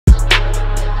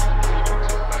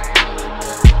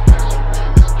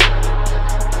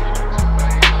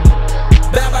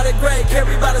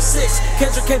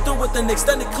Came through with an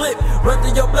extended clip. Run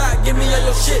through your block, give me all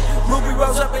your shit. Ruby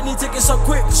rose up and he took it so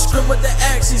quick. Scream with the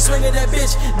axe, he swinging that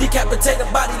bitch. Decapitate the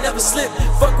body, never slip.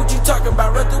 Fuck what you talking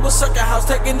about. Run through a sucker house,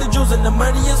 taking the jewels and the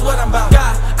money is what I'm about.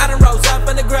 God, I done rose up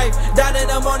in the grave. Died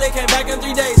in the morning, came back in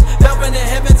 3 days. Fell in the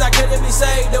heavens, I couldn't be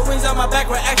saved. The wings on my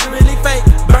back were actually really fake.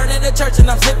 Burning the church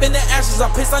and I'm slipping the ashes. I'll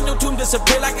piss on your tomb,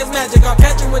 disappear like it's magic. I'll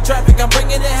catch you in traffic, I'm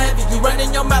bringing it heavy. You run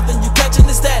in your mouth and you catching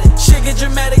the static. Shit get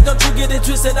dramatic, don't you get it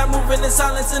twisted. I'm moving in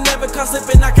silence and never caught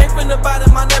slipping. I came from the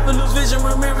bottom, I never lose vision.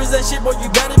 With mirrors and shit, boy, you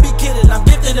gotta be kidding. I'm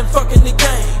gifted and fucking the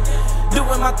game,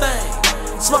 doing my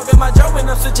thing. Smoking my joint when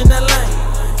I'm switching that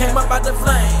lane. Came up out the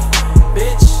flame,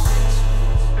 bitch.